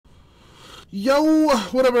Yo,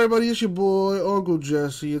 what up, everybody? It's your boy, Uncle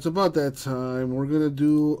Jesse. It's about that time. We're going to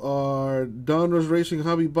do our Donruss Racing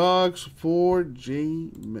Hobby Box for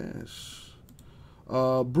J-Mess.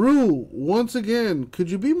 Brew, once again,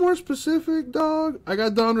 could you be more specific, dog? I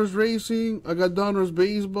got Donruss Racing. I got Donruss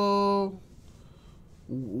Baseball.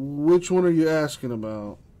 Which one are you asking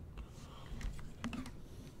about?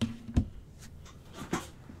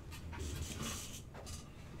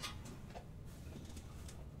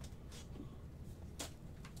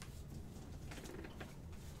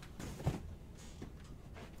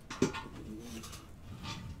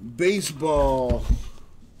 Baseball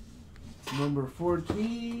number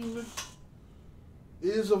 14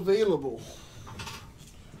 is available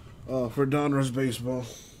for Donruss Baseball.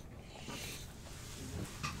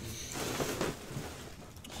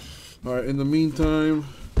 Alright, in the meantime,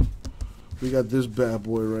 we got this bad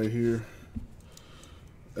boy right here.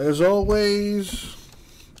 As always,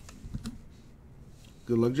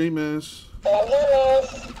 good luck, J-Mass.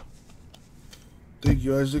 Thank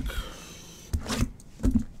you, Isaac.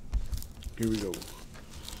 Here we go.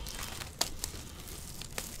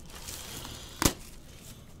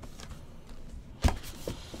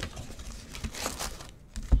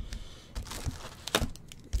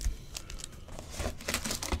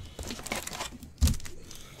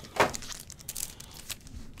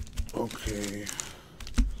 Okay.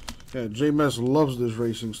 Yeah, J-Mess loves this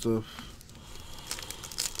racing stuff.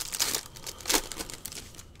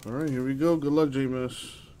 Alright, here we go. Good luck,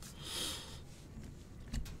 J-Mess.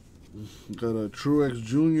 Got a Truex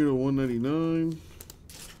Jr. to 199.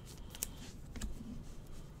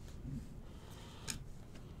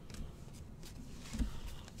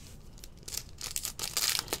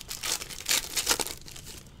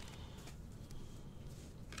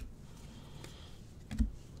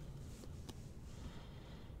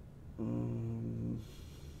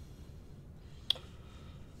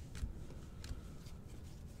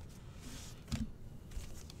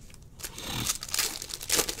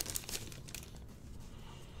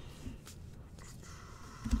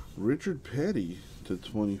 Richard Petty to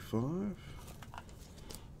 25.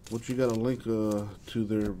 What, you got a link to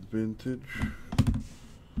their vintage?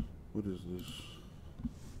 What is this?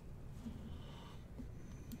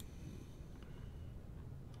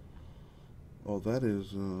 Oh, that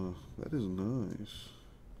is nice.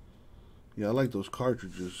 Yeah, I like those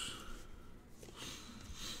cartridges.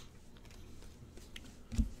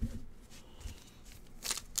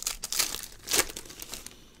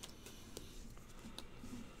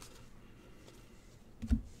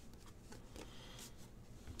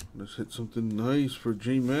 Let's hit something nice for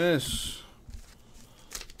J-Mess.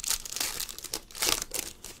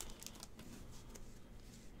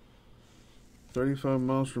 $35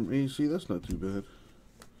 miles from AC. That's not too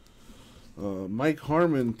bad. Mike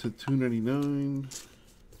Harmon to 299.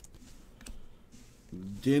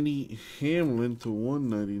 Denny Hamlin to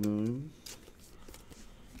 199.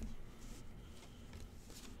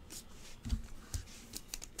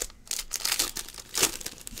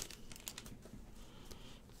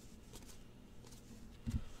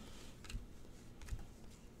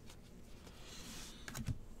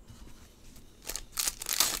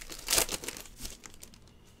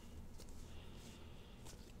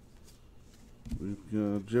 We've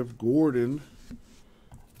got Jeff Gordon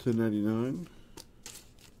to 99.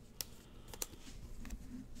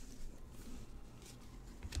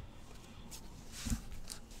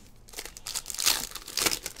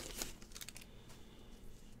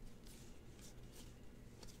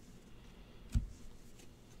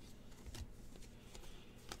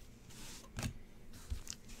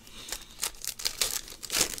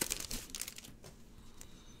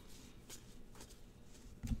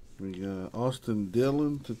 We got Austin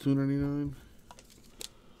Dillon to 299.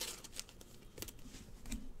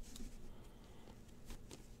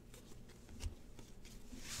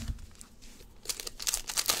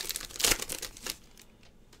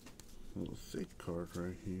 A little thick card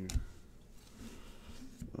right here.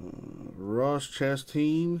 Ross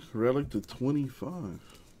Chastain, relic to 25.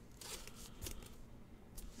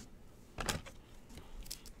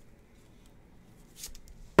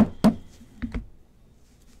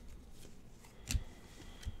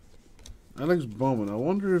 Alex Bowman. I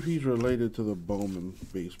wonder if he's related to the Bowman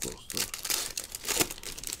baseball stuff.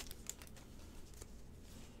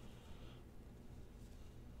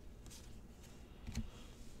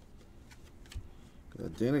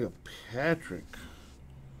 Got Danica Patrick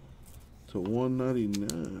to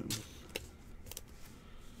 199.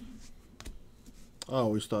 I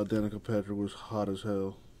always thought Danica Patrick was hot as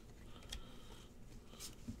hell.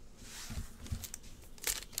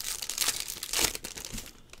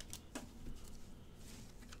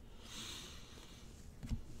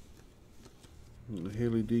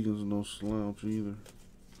 Haley Deegan's no slouch either.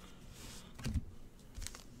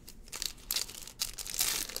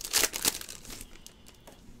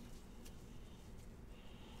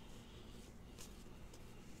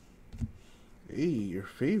 Hey, your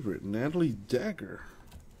favorite, Natalie Decker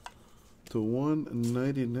to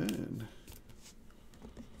 199.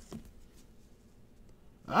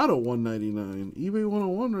 Out of 199. eBay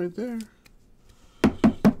 101 right there.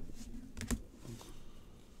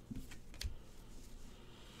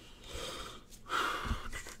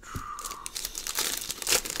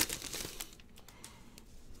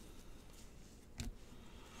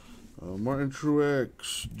 Martin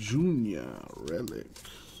Truex Jr. Relic.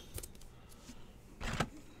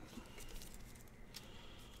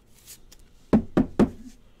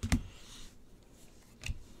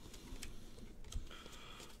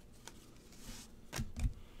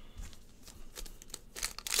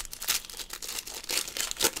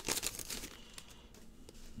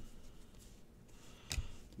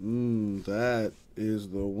 That is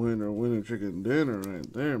the winner chicken dinner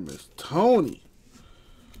right there, Miss Tony.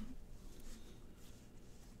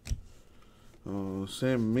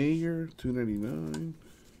 Sam Mayer, $2.99.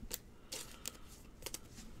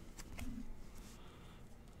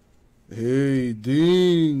 Hey,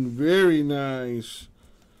 ding, very nice.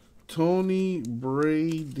 Tony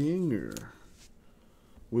Bradinger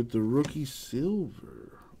with the rookie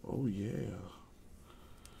silver. Oh yeah.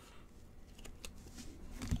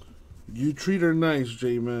 You treat her nice,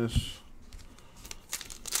 J-Mess.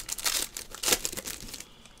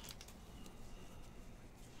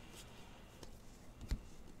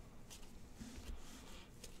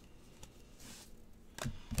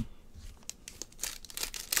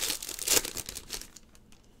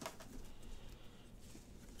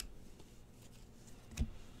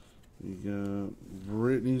 You got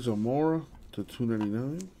Brittany Zamora to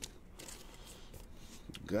 $2.99.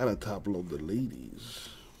 Gotta top load the ladies.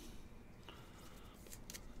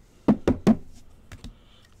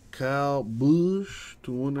 Kyle Busch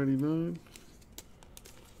to $1.99.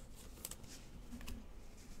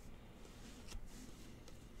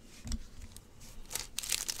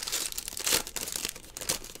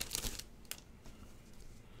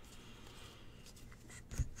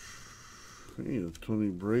 Hey,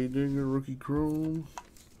 Tony Bradinger, rookie chrome.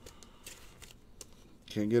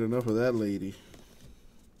 Can't get enough of that lady.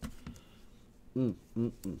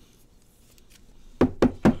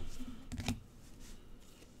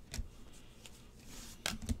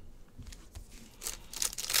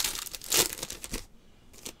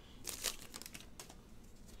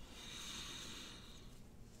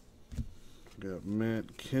 Got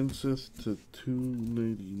Matt Kenseth to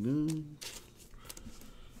 $2.99.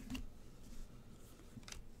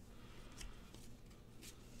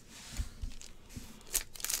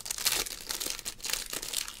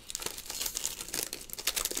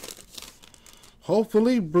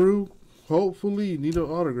 Hopefully, Brew. Hopefully, need an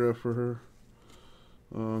autograph for her.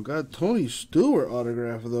 Got Tony Stewart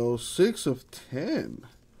autograph though, 6 of 10.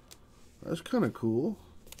 That's kind of cool.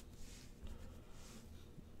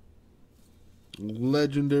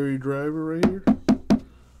 Legendary driver right here.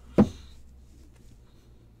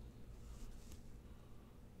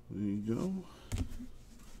 There you go.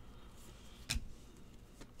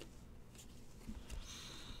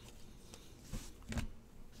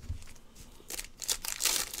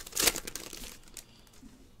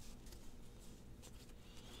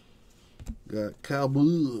 Got Kyle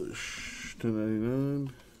Busch, $2.99.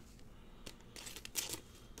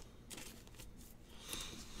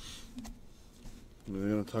 They're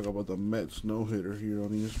going to talk about the Mets no-hitter here on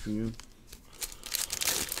ESPN.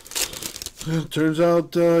 Turns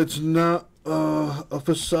out it's not a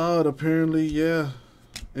facade, apparently. Yeah.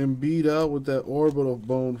 Embiid out with that orbital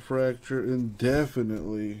bone fracture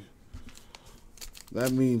indefinitely.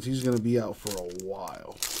 That means he's going to be out for a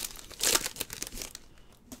while.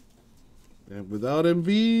 And without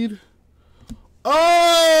Embiid,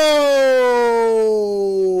 oh,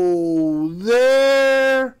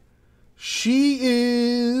 there she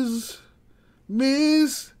is,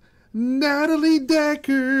 Miss Natalie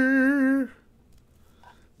Decker.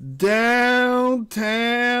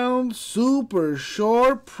 Downtown super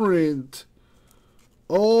short print.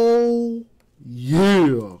 Oh,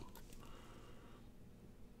 yeah.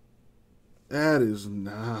 That is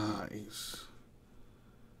nice.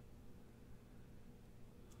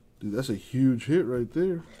 Dude, that's a huge hit right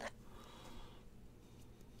there.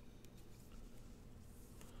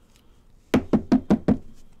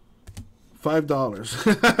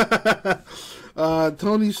 $5.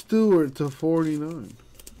 Tony Stewart to $49.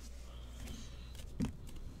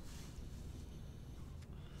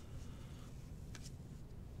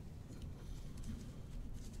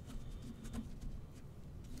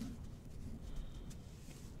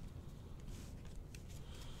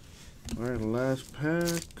 All right, last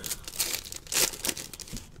pack.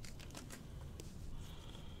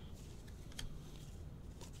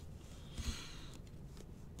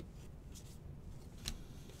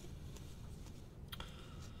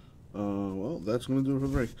 Well, that's going to do it for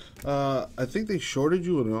the break. I think they shorted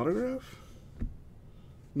you an autograph.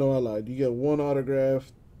 No, I lied. You get 1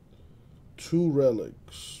 autograph, 2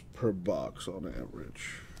 relics per box on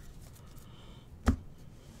average.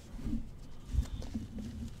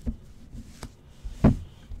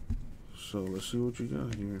 So let's see what you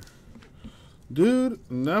got here. Dude,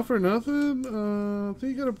 not for nothing, I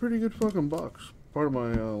think you got a pretty good fucking box. Part of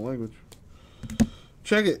my language.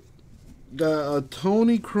 Check it. Got a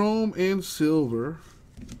Tony Chrome and Silver.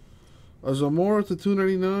 A Zamora to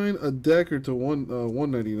 $2.99. A Decker to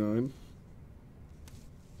 $1.99.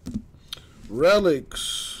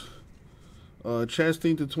 Relics.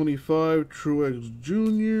 Chastain to $25. Truex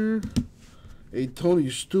Jr. A Tony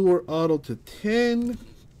Stewart auto to $10.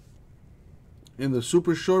 In the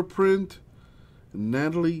super short print,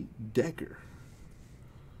 Natalie Decker.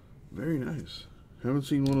 Very nice. Haven't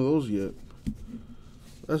seen one of those yet.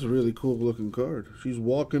 That's a really cool looking card. She's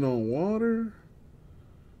walking on water.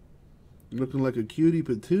 Looking like a cutie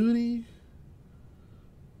patootie.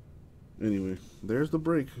 Anyway, there's the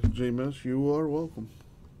break, JMS. You are welcome.